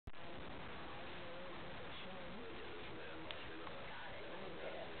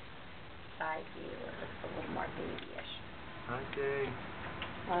side view. It looks a little more babyish. Hi, Jay.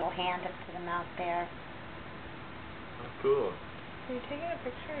 A little hand up to the mouth there. Oh, cool. Are you taking a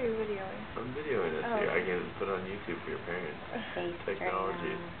picture or are you videoing? I'm videoing this here. Oh. I can put it on YouTube for your parents. Face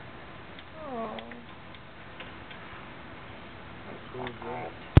Technology. Oh. How cool is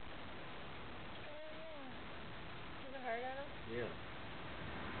that? Is it hard on him? Yeah.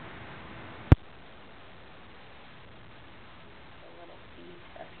 The little feet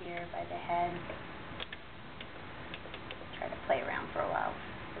up here by the head. Try to play around for a while.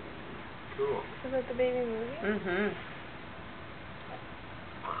 Cool. Is that the baby movie? Mm-hmm.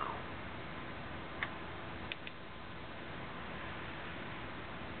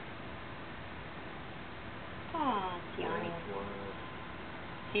 Oh, it's yawning.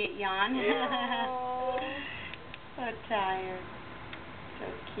 See it yawn? Yeah. So tired. So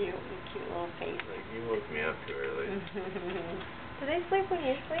cute. Cute little face. Like, you woke me up too early. Do they sleep when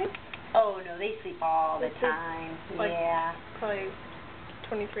you sleep? Oh, no, they sleep all the They sleep, time. like, Yeah. Probably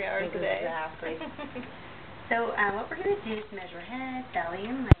 23 hours a day. Exactly. So, what we're going to do is measure head, belly,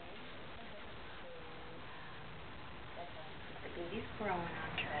 and legs. The baby's growing on